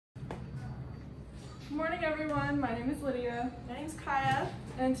Good morning everyone, my name is Lydia. My name's Kaya.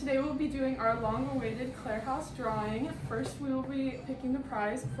 And today we'll be doing our long-awaited Clare House drawing. First we will be picking the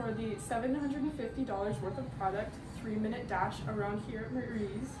prize for the $750 worth of product, 3-minute dash around here at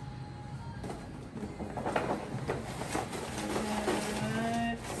Marie's.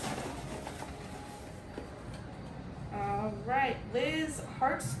 Alright, Liz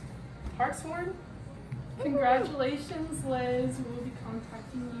Hartshorn. Congratulations, Liz. We will be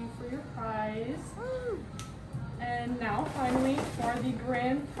contacting you for your prize. And now, finally, for the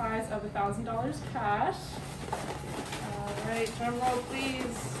grand prize of $1,000 cash. Alright, drum roll,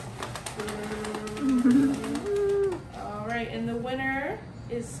 please. Alright, and the winner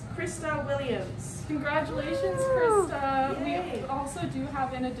is Krista Williams. Congratulations, Krista. Yay. We also do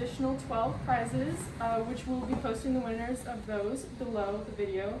have an additional 12 prizes, which we'll be posting the winners of those below the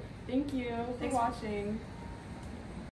video. Thank you for watching.